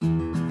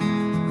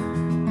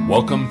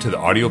Welcome to the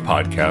audio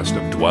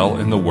podcast of Dwell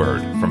in the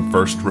Word from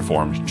First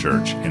Reformed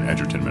Church in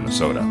Edgerton,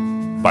 Minnesota.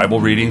 Bible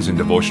readings and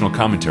devotional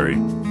commentary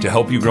to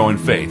help you grow in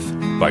faith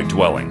by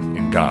dwelling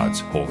in God's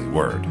holy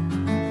Word.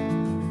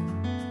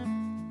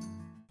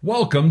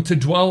 Welcome to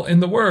Dwell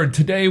in the Word.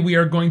 Today we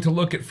are going to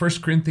look at 1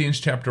 Corinthians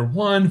chapter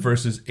 1,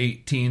 verses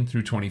 18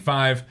 through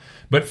 25.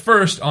 But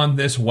first, on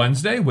this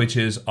Wednesday, which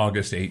is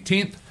August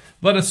 18th,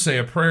 let us say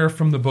a prayer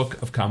from the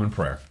Book of Common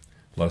Prayer.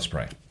 Let us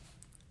pray.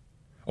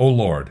 O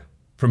Lord,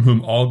 from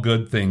whom all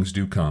good things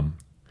do come,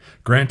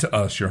 grant to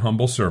us, your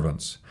humble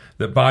servants,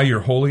 that by your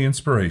holy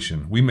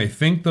inspiration we may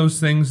think those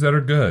things that are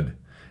good,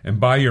 and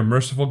by your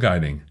merciful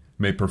guiding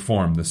may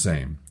perform the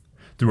same.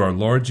 Through our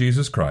Lord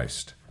Jesus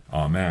Christ.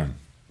 Amen.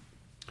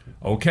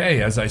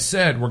 Okay, as I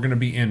said, we're going to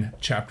be in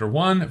chapter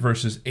 1,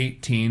 verses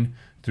 18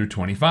 through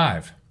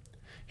 25.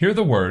 Hear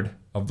the word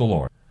of the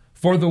Lord.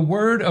 For the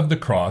word of the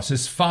cross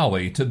is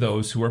folly to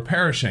those who are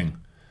perishing,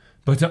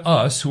 but to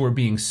us who are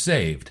being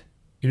saved,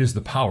 it is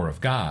the power of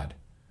God.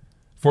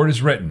 For it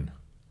is written,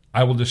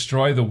 I will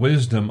destroy the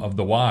wisdom of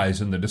the wise,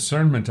 and the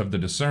discernment of the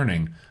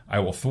discerning I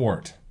will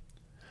thwart.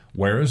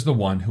 Where is the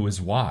one who is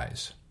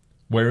wise?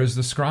 Where is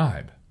the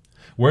scribe?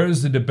 Where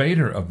is the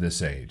debater of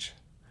this age?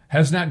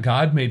 Has not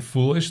God made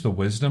foolish the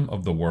wisdom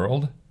of the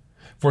world?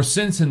 For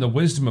since in the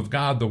wisdom of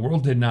God the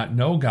world did not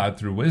know God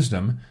through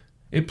wisdom,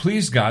 it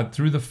pleased God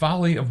through the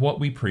folly of what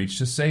we preach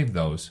to save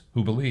those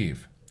who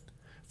believe.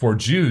 For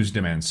Jews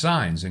demand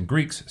signs, and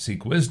Greeks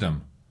seek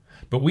wisdom.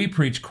 But we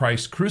preach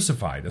Christ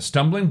crucified, a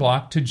stumbling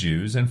block to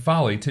Jews and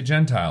folly to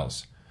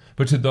Gentiles.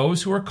 But to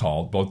those who are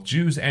called, both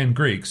Jews and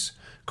Greeks,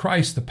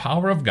 Christ the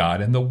power of God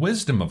and the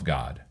wisdom of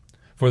God.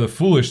 For the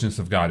foolishness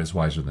of God is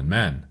wiser than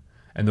men,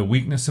 and the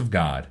weakness of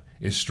God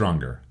is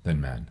stronger than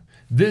men.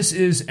 This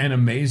is an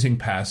amazing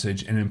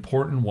passage, an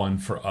important one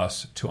for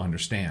us to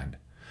understand.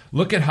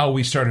 Look at how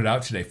we started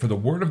out today. For the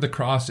word of the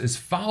cross is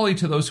folly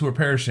to those who are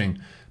perishing,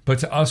 but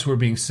to us who are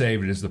being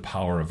saved, it is the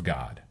power of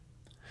God.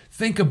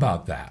 Think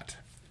about that.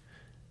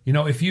 You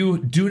know, if you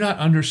do not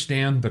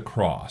understand the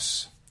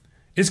cross,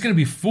 it's going to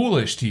be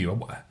foolish to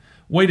you.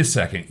 Wait a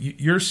second.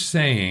 You're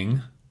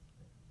saying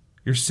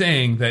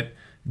that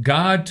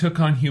God took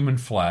on human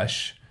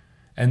flesh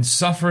and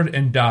suffered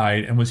and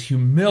died and was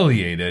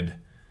humiliated,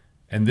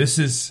 and this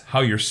is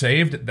how you're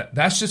saved?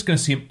 That's just going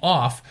to seem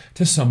off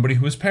to somebody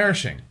who is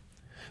perishing.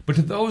 But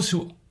to those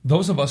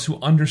of us who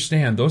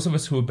understand, those of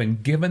us who have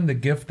been given the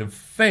gift of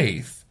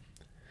faith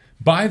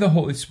by the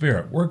Holy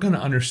Spirit, we're going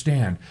to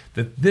understand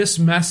that this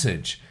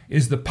message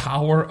is the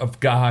power of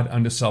God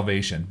unto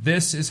salvation.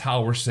 This is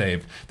how we're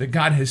saved. That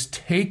God has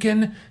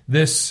taken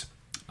this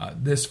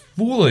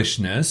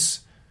foolishness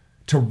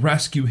to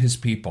rescue his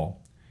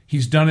people.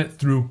 He's done it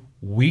through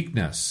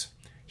weakness.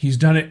 He's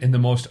done it in the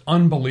most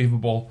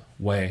unbelievable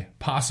way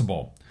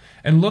possible.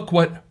 And look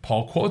what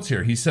Paul quotes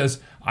here. He says,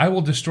 I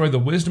will destroy the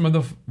wisdom of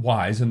the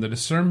wise, and the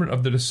discernment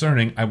of the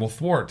discerning I will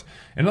thwart.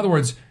 In other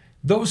words,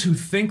 those who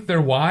think they're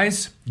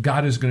wise,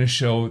 God is going to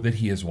show that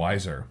he is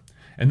wiser.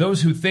 And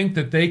those who think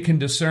that they can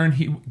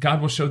discern,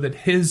 God will show that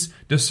his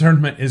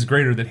discernment is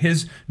greater, that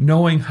his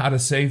knowing how to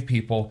save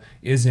people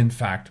is in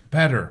fact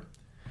better.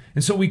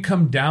 And so we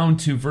come down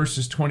to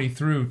verses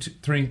 22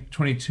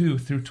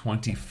 through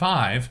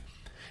 25,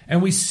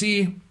 and we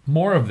see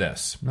more of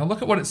this. Now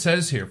look at what it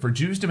says here. For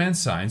Jews demand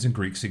signs, and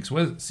Greeks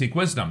seek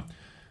wisdom.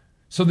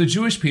 So the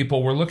Jewish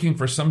people were looking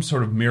for some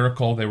sort of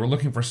miracle. They were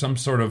looking for some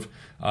sort of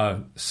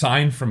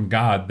sign from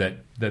God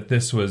that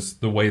this was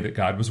the way that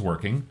God was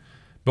working.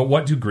 But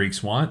what do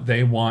Greeks want?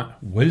 They want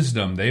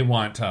wisdom. They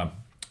want to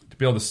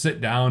be able to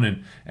sit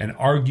down and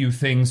argue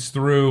things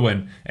through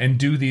and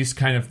do these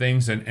kind of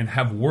things and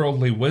have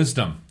worldly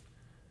wisdom.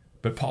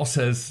 But Paul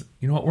says,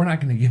 you know what? We're not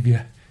going to give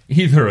you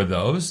either of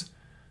those.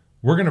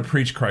 We're going to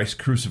preach Christ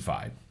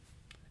crucified.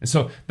 And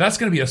so that's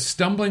going to be a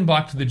stumbling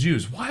block to the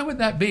Jews. Why would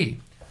that be?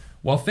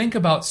 Well, think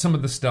about some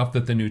of the stuff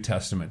that the New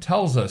Testament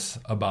tells us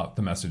about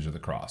the message of the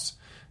cross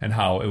and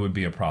how it would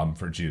be a problem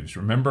for Jews.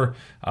 Remember,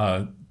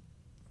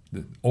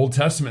 the Old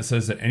Testament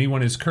says that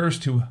anyone is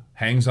cursed who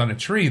hangs on a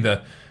tree.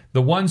 The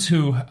ones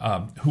who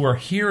are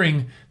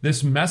hearing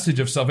this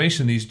message of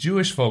salvation, these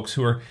Jewish folks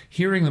who are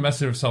hearing the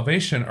message of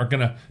salvation are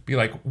going to be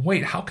like,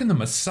 wait, how can the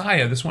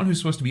Messiah, this one who's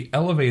supposed to be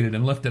elevated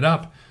and lifted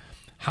up,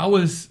 how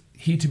is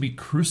he to be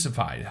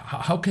crucified?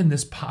 How can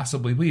this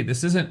possibly be?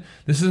 This isn't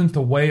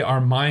the way our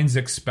minds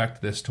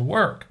expect this to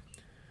work.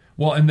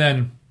 Well, and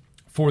then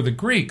for the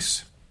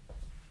Greeks,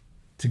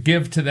 to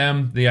give to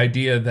them the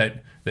idea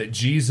that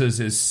Jesus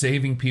is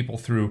saving people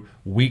through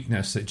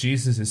weakness, that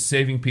Jesus is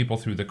saving people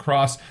through the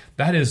cross,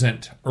 that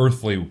isn't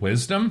earthly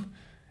wisdom.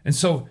 And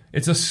so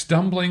it's a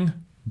stumbling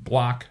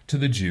block to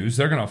the Jews.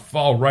 They're going to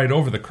fall right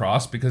over the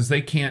cross because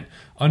they can't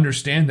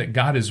understand that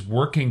God is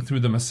working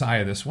through the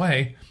Messiah this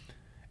way.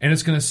 And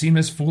it's going to seem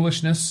as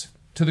foolishness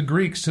to the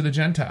Greeks, to the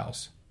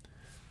Gentiles.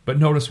 But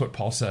notice what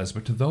Paul says,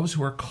 but to those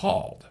who are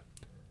called,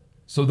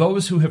 so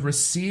those who have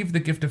received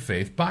the gift of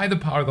faith by the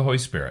power of the Holy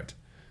Spirit,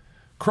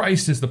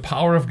 Christ is the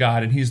power of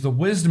God and he's the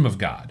wisdom of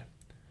God.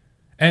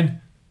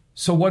 And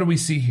So what do we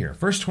see here?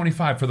 Verse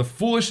 25, for the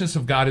foolishness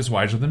of God is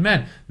wiser than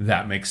men.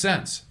 That makes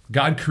sense.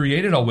 God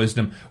created all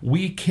wisdom.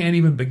 We can't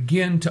even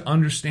begin to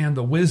understand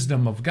the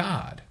wisdom of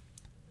God.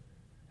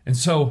 And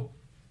so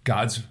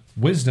God's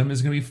wisdom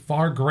is going to be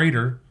far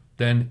greater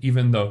than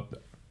even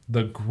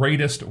the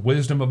greatest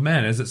wisdom of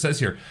men. As it says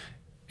here,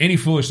 any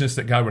foolishness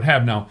that God would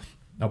have. Now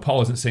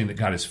Paul isn't saying that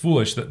God is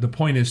foolish. The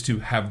point is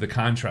to have the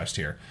contrast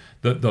here.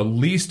 The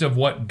least of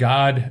what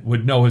God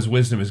would know his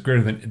wisdom is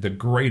greater than the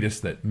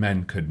greatest that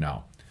men could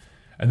know.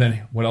 And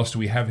then what else do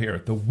we have here?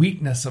 The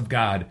weakness of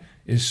God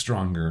is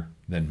stronger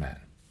than men.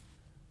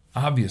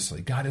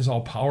 Obviously, God is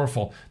all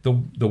powerful. The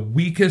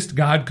weakest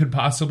God could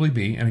possibly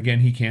be, and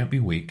again, he can't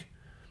be weak,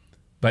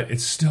 but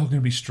it's still going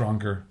to be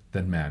stronger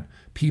than men.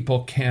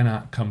 People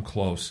cannot come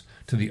close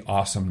to the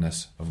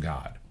awesomeness of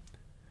God.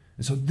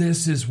 And so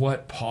this is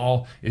what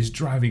Paul is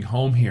driving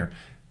home here.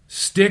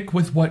 Stick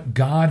with what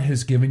God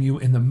has given you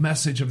in the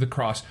message of the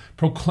cross.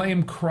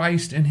 Proclaim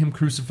Christ and him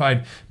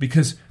crucified,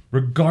 because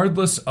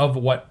regardless of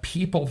what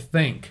people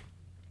think,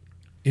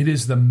 it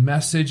is the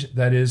message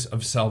that is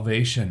of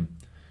salvation.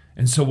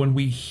 And so when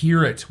we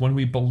hear it, when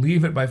we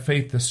believe it by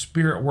faith, the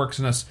Spirit works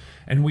in us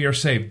and we are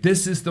saved.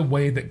 This is the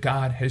way that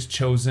God has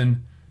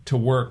chosen to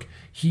work.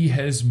 He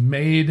has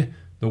made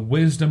the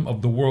wisdom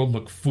of the world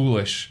look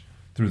foolish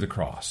through the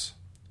cross.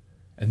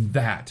 And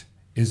that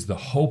is the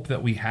hope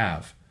that we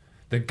have,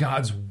 that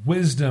God's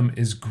wisdom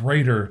is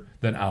greater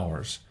than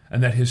ours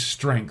and that his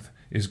strength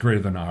is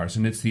greater than ours.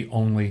 And it's the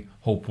only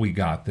hope we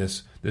got,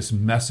 this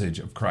message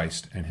of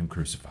Christ and him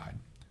crucified.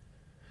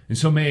 And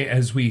so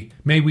may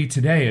we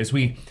today, as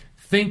we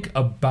think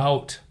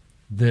about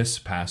this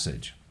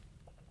passage,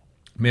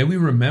 may we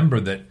remember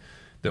that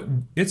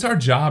it's our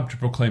job to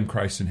proclaim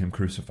Christ and him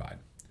crucified.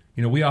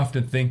 You know, we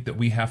often think that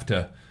we have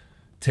to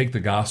take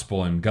the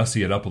gospel and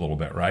gussy it up a little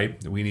bit,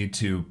 right? We need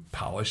to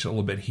polish a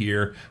little bit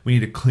here. We need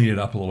to clean it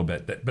up a little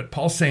bit. But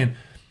Paul's saying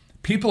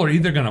people are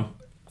either going to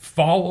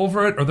fall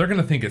over it or they're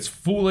going to think it's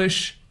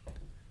foolish.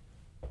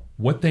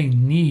 What they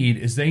need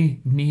is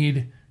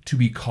to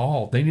be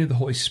called. They need the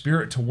Holy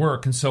Spirit to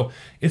work. And so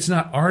it's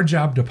not our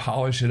job to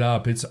polish it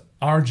up. It's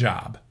our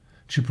job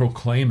to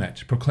proclaim it,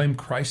 to proclaim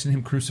Christ and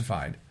him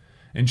crucified,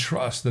 and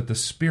trust that the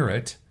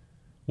Spirit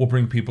will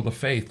bring people to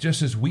faith,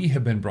 just as we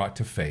have been brought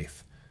to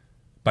faith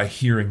by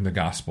hearing the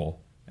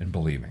gospel and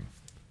believing.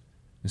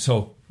 And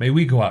so may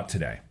we go out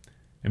today,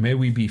 and may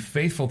we be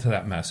faithful to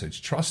that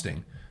message,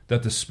 trusting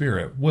that the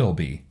Spirit will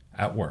be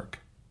at work.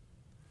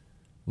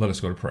 Let us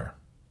go to prayer.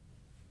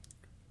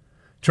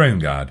 Triune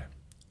God,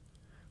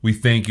 we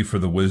thank you for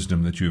the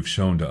wisdom that you have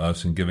shown to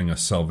us in giving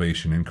us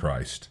salvation in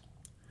Christ.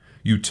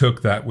 You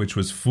took that which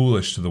was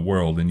foolish to the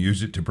world and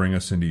used it to bring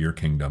us into your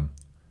kingdom.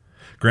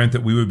 Grant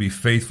that we would be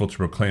faithful to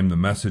proclaim the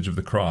message of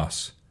the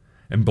cross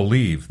and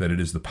believe that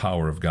it is the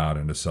power of God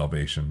unto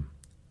salvation.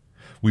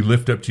 We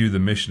lift up to you the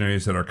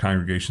missionaries that our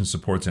congregation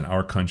supports in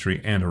our country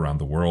and around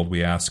the world.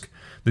 We ask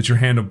that your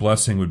hand of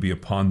blessing would be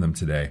upon them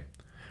today,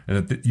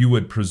 and that you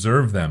would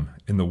preserve them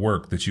in the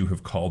work that you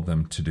have called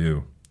them to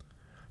do.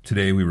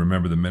 Today we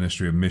remember the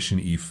ministry of Mission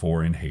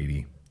E4 in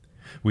Haiti.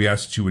 We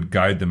ask that you would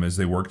guide them as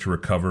they work to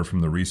recover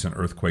from the recent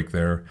earthquake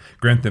there.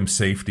 Grant them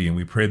safety, and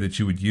we pray that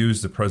you would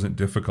use the present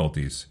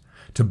difficulties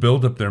to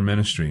build up their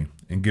ministry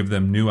and give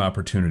them new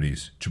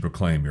opportunities to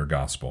proclaim your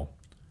gospel.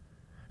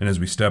 And as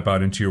we step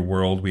out into your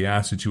world, we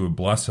ask that you would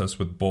bless us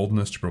with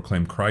boldness to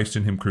proclaim Christ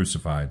and him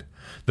crucified,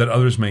 that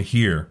others may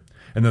hear,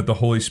 and that the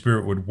Holy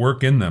Spirit would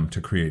work in them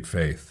to create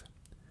faith.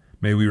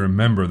 May we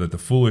remember that the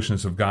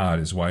foolishness of God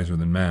is wiser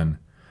than men,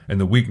 and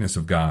the weakness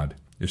of God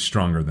is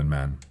stronger than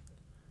men.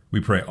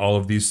 We pray all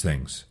of these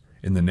things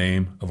in the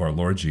name of our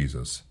Lord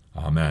Jesus.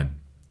 Amen.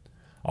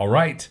 All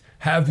right,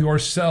 have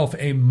yourself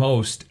a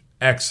most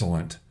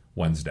excellent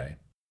Wednesday.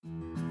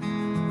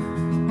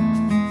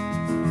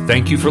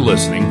 Thank you for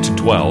listening to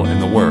Dwell in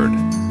the Word.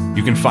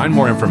 You can find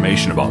more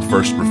information about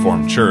First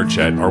Reformed Church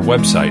at our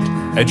website,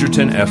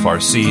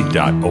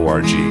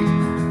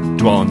 edgertonfrc.org.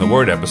 Dwell in the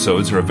Word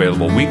episodes are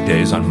available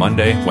weekdays on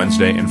Monday,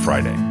 Wednesday, and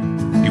Friday.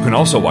 You can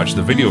also watch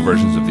the video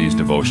versions of these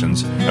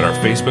devotions at our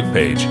Facebook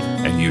page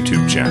and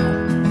YouTube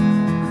channel.